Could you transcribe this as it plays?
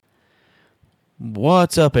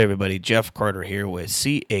What's up, everybody? Jeff Carter here with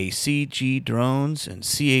CACG Drones and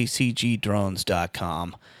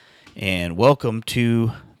CACGDrones.com. And welcome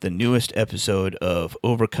to the newest episode of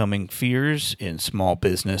Overcoming Fears in Small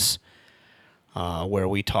Business, where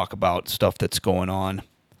we talk about stuff that's going on.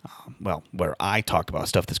 Where I talk about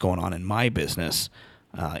stuff that's going on in my business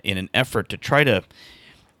in an effort to try to,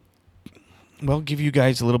 give you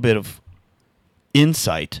guys a little bit of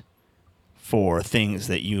insight for things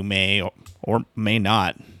that you may or may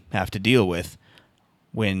not have to deal with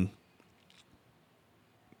when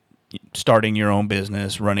starting your own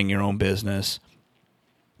business, running your own business,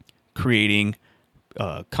 creating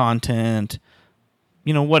content,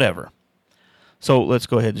 whatever. So let's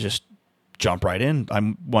go ahead and just jump right in.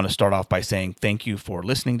 I want to start off by saying thank you for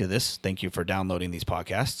listening to this. Thank you for downloading these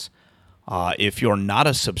podcasts. If you're not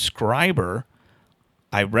a subscriber,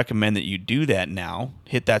 I recommend that you do that now.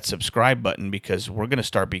 Hit that subscribe button because we're going to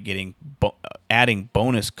start adding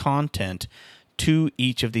bonus content to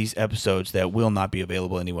each of these episodes that will not be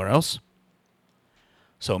available anywhere else.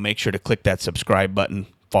 So make sure to click that subscribe button,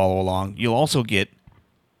 follow along. You'll also get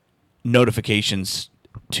notifications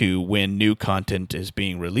to when new content is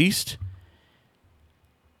being released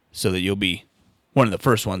so that you'll be one of the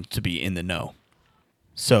first ones to be in the know.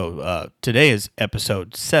 So today is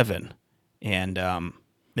episode 7, and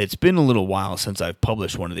it's been a little while since I've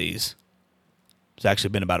published one of these. It's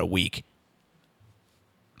actually been about a week.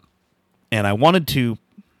 And I wanted to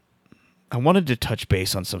touch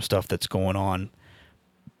base on some stuff that's going on.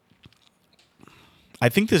 I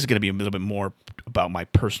think this is going to be a little bit more about my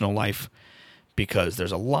personal life because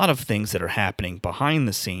there's a lot of things that are happening behind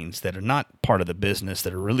the scenes that are not part of the business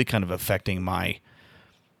that are really kind of affecting my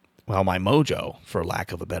mojo, for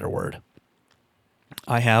lack of a better word.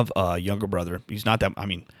 I have a younger brother. He's not that,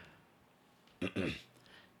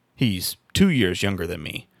 he's 2 years younger than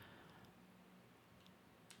me.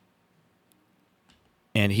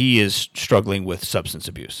 And he is struggling with substance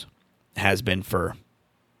abuse. Has been for,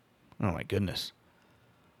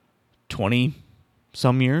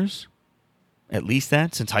 20-some years. At least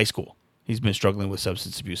that, since high school. He's been struggling with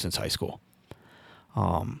substance abuse since high school.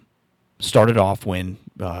 Started off when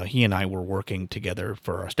he and I were working together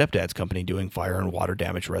for our stepdad's company doing fire and water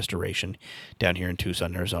damage restoration down here in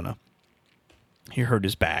Tucson, Arizona. He hurt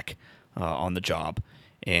his back on the job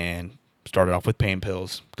and started off with pain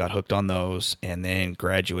pills, got hooked on those, and then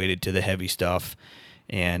graduated to the heavy stuff.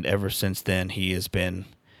 And ever since then, he has been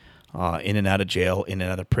in and out of jail, in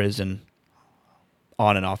and out of prison,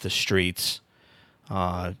 on and off the streets,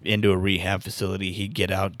 into a rehab facility. He'd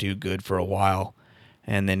get out, do good for a while,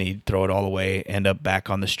 and then he'd throw it all away, end up back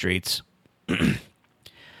on the streets.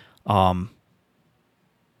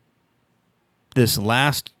 This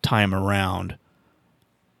last time around,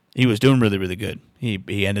 he was doing really, really good. He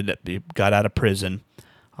got out of prison,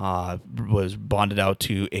 was bonded out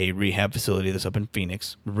to a rehab facility that's up in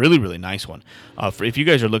Phoenix. Really, really nice one. If you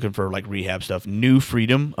guys are looking for like rehab stuff, New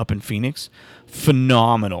Freedom up in Phoenix,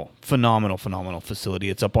 phenomenal facility.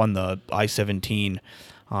 It's up on the I-17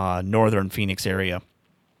 northern Phoenix area.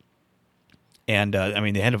 And,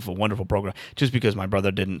 they had a wonderful program. Just because my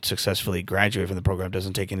brother didn't successfully graduate from the program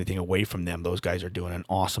doesn't take anything away from them. Those guys are doing an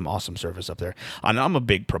awesome service up there. And I'm a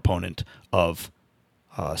big proponent of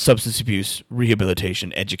substance abuse,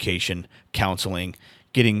 rehabilitation, education, counseling,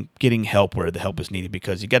 getting help where the help is needed,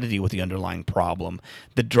 because you got to deal with the underlying problem.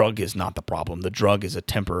 The drug is not the problem. The drug is a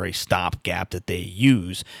temporary stopgap that they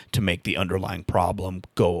use to make the underlying problem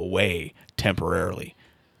go away temporarily.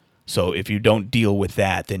 So if you don't deal with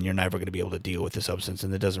that, then you're never going to be able to deal with the substance,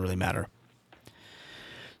 and it doesn't really matter.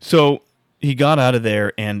 So he got out of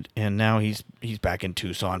there, and now he's back in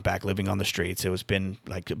Tucson, back living on the streets. It was been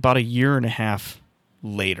like about a year and a half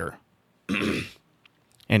later,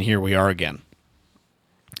 and here we are again.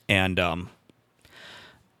 And I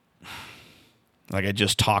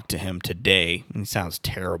just talked to him today, and he sounds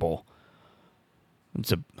terrible.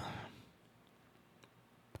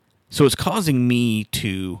 So it's causing me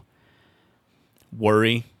to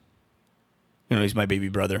worry. He's my baby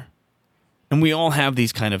brother. And we all have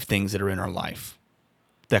these kind of things that are in our life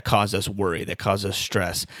that cause us worry, that cause us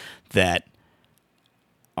stress, that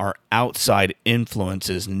are outside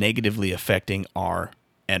influences negatively affecting our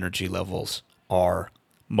energy levels, our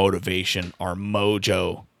motivation, our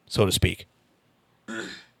mojo, so to speak.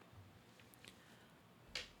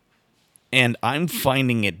 And I'm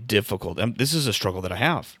finding it difficult. This is a struggle that I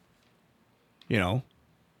have.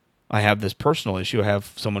 I have this personal issue. I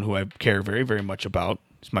have someone who I care very, very much about.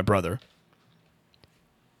 It's my brother.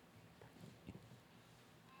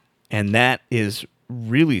 And that is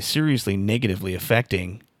really seriously negatively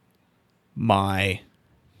affecting my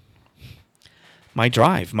my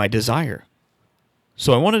drive, my desire.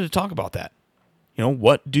 So I wanted to talk about that.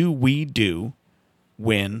 What do we do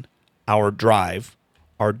when our drive,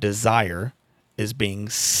 our desire is being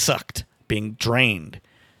sucked, being drained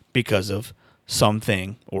because of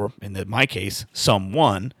something, or in my case,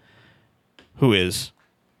 someone who is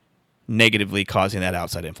negatively causing that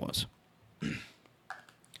outside influence?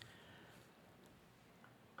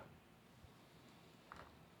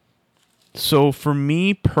 So for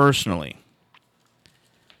me personally,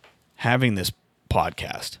 having this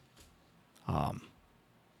podcast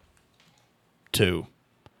to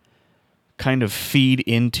kind of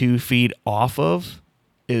feed off of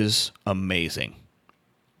is amazing.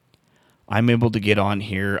 I'm able to get on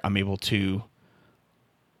here. I'm able to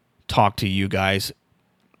talk to you guys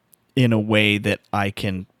in a way that I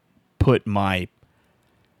can put I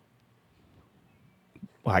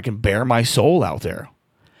can bear my soul out there.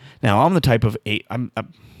 Now, I'm the type of I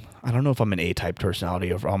don't know if I'm an A-type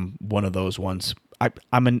personality or if I'm one of those ones. I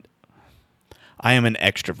am an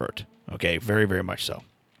extrovert, okay? Very, very much so.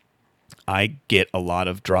 I get a lot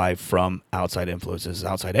of drive from outside influences,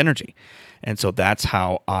 outside energy. And so that's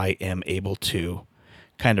how I am able to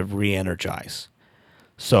kind of re-energize.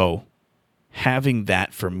 So having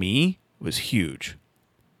that for me was huge,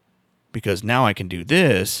 because now I can do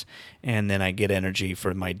this and then I get energy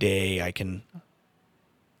for my day. I can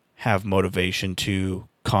have motivation to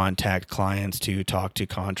contact clients, to talk to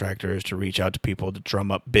contractors, to reach out to people, to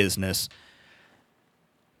drum up business.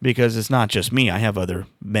 Because it's not just me. I have other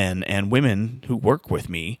men and women who work with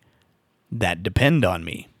me that depend on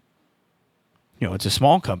me. It's a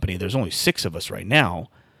small company. There's only 6 of us right now,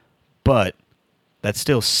 but that's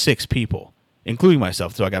still 6 people, including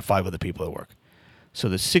myself. So I got 5 other people at work. So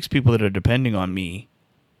there's 6 people that are depending on me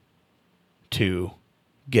to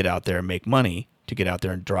get out there and make money, to get out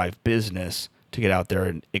there and drive business, to get out there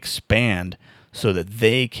and expand so that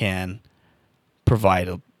they can provide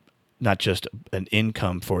not just an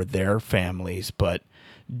income for their families, but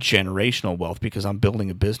generational wealth, because I'm building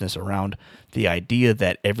a business around the idea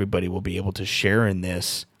that everybody will be able to share in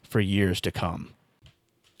this for years to come.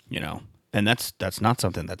 And that's not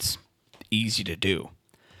something that's easy to do,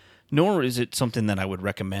 nor is it something that I would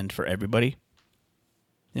recommend for everybody.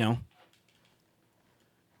 You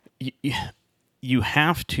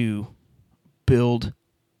have to build,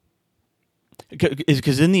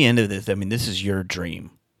 because in the end of this, this is your dream,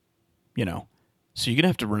 so you're gonna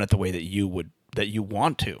have to run it the way that you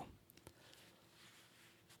want to.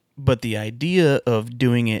 But the idea of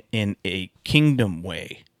doing it in a kingdom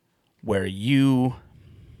way, where you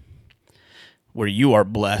are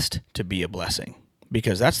blessed to be a blessing,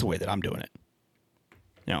 because that's the way that I'm doing it.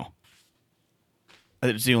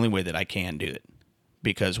 It's the only way that I can do it,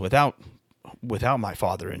 because without my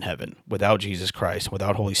Father in heaven, without Jesus Christ,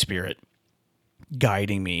 without Holy Spirit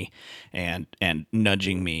guiding me and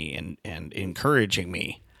nudging me and encouraging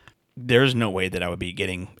me, there's no way that I would be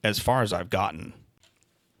getting as far as I've gotten.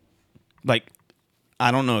 Like,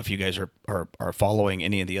 I don't know if you guys are following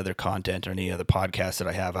any of the other content or any other podcasts that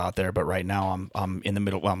I have out there, but right now I'm in the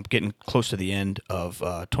middle. Well, I'm getting close to the end of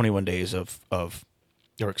 21 days of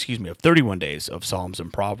 31 days of Psalms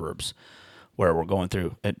and Proverbs, where we're going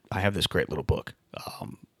through. I have this great little book.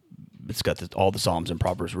 It's got all the Psalms and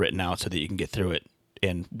Proverbs written out so that you can get through it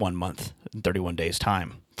in 1 month, in 31 days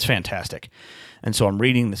time. It's fantastic. And so I'm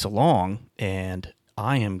reading this along, and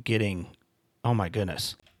I am getting, oh my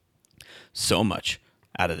goodness, so much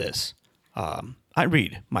out of this. I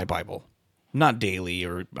read my Bible, not daily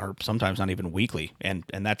or sometimes not even weekly. And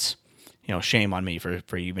that's, shame on me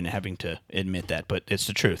for even having to admit that, but it's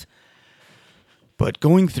the truth. But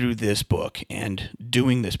going through this book and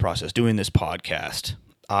doing this process, doing this podcast,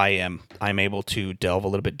 I'm able to delve a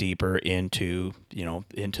little bit deeper into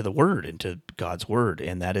the Word, into God's Word,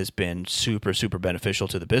 and that has been super, super beneficial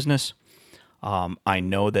to the business. I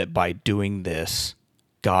know that by doing this,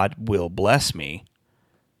 God will bless me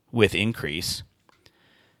with increase,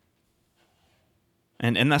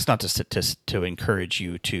 and that's not to encourage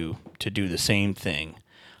you to do the same thing.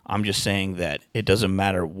 I'm just saying that it doesn't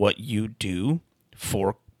matter what you do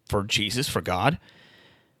for Jesus, for God.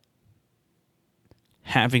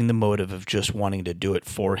 Having the motive of just wanting to do it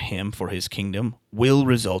for Him, for His kingdom, will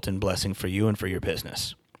result in blessing for you and for your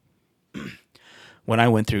business. When I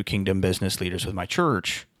went through Kingdom Business Leaders with my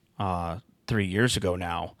church 3 years ago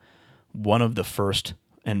now, one of the first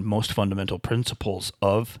and most fundamental principles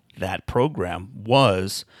of that program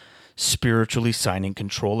was spiritually signing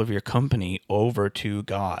control of your company over to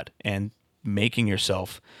God and making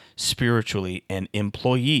yourself spiritually an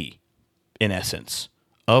employee, in essence,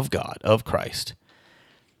 of God, of Christ.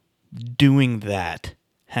 Doing that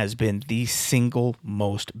has been the single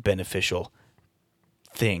most beneficial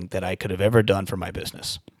thing that I could have ever done for my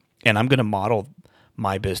business. And I'm going to model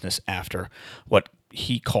my business after what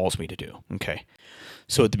he calls me to do. Okay.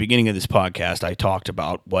 So at the beginning of this podcast, I talked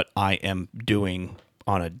about what I am doing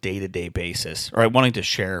on a day-to-day basis, or I wanted to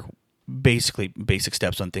share basically basic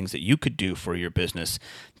steps on things that you could do for your business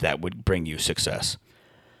that would bring you success.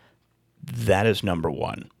 That is number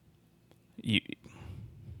one.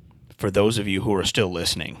 For those of you who are still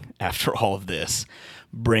listening after all of this,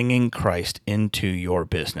 bringing Christ into your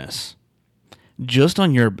business, just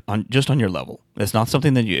on your level. It's not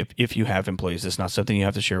something that if you have employees, it's not something you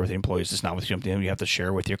have to share with the employees. It's not something you have to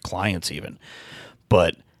share with your clients even.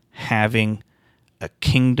 But having a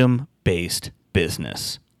kingdom-based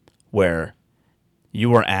business where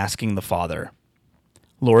you are asking the Father,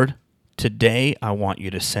 Lord, today I want you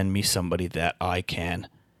to send me somebody that I can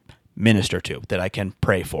minister to, that I can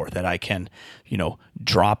pray for, that I can,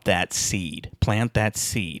 drop that seed, plant that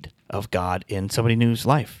seed of God in somebody new's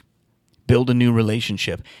life, build a new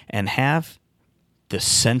relationship, and have the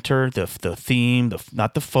center, the theme,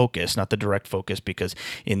 not the focus, not the direct focus, because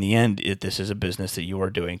in the end, this is a business that you are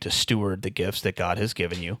doing to steward the gifts that God has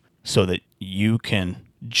given you so that you can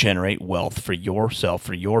generate wealth for yourself,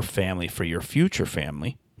 for your family, for your future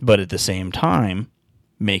family, but at the same time,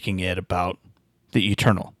 making it about the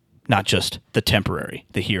eternal, not just the temporary,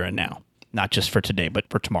 the here and now, not just for today, but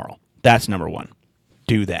for tomorrow. That's number one.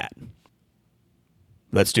 Do that.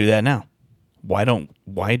 Let's do that now. Why don't,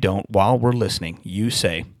 while we're listening, you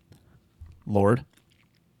say, Lord,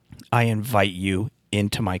 I invite you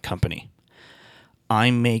into my company.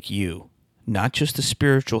 I make you not just the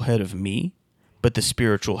spiritual head of me, but the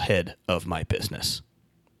spiritual head of my business.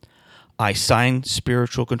 I sign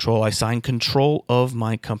spiritual control. I sign control of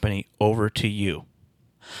my company over to you.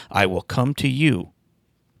 I will come to you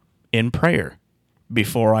in prayer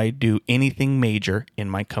before I do anything major in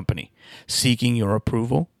my company, seeking your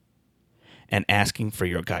approval and asking for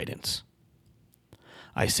your guidance.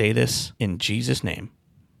 I say this in Jesus' name.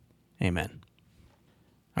 Amen.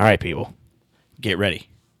 All right, people, get ready.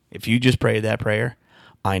 If you just prayed that prayer,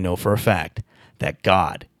 I know for a fact that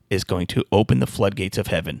God is going to open the floodgates of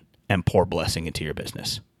heaven and pour blessing into your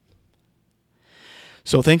business.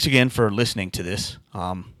 So thanks again for listening to this.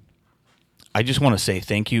 I just want to say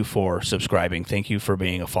thank you for subscribing. Thank you for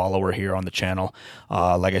being a follower here on the channel.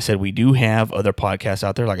 Like I said, we do have other podcasts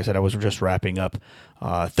out there. Like I said, I was just wrapping up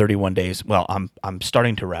 31 days. Well, I'm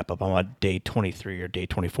starting to wrap up. I'm on day 23 or day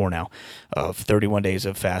 24 now of 31 days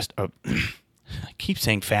of fast. I keep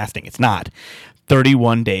saying fasting. It's not.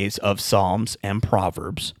 31 days of Psalms and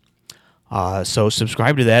Proverbs. So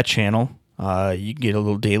subscribe to that channel. You can get a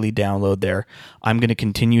little daily download there. I'm going to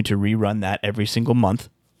continue to rerun that every single month.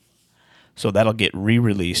 So that'll get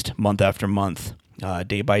re-released month after month,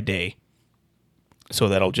 day by day. So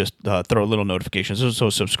that'll just throw little notifications. So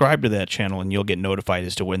subscribe to that channel and you'll get notified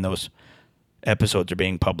as to when those episodes are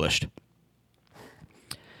being published.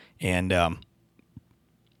 And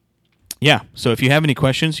so if you have any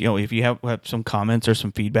questions, if you have some comments or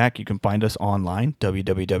some feedback, you can find us online,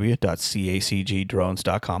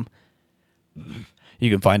 www.cacgdrones.com. You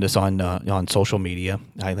can find us on social media,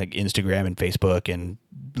 I think Instagram and Facebook and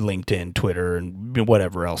LinkedIn, Twitter, and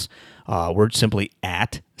whatever else. We're simply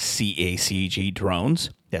at CACG Drones.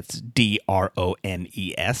 That's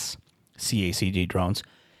DRONES, CACG Drones.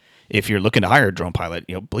 If you're looking to hire a drone pilot,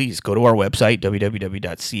 please go to our website,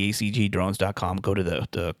 www.cacgdrones.com. Go to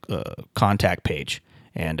the contact page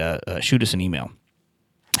and shoot us an email.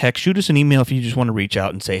 Heck, shoot us an email if you just want to reach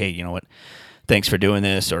out and say, hey, you know what? Thanks for doing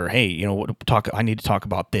this, or hey, I need to talk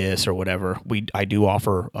about this, or whatever. I do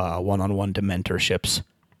offer one-on-one to mentorships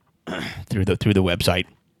through the website.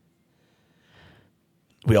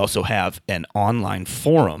 We also have an online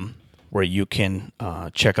forum where you can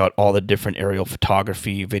check out all the different aerial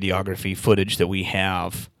photography, videography footage that we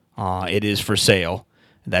have. It is for sale.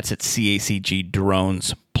 That's at CACG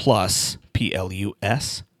Drones Plus,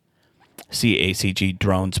 PLUS,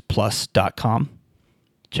 CACGDronesPlus.com.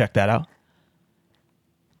 Check that out.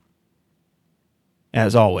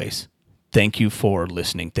 As always, thank you for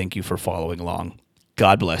listening. Thank you for following along.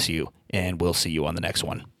 God bless you, and we'll see you on the next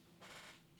one.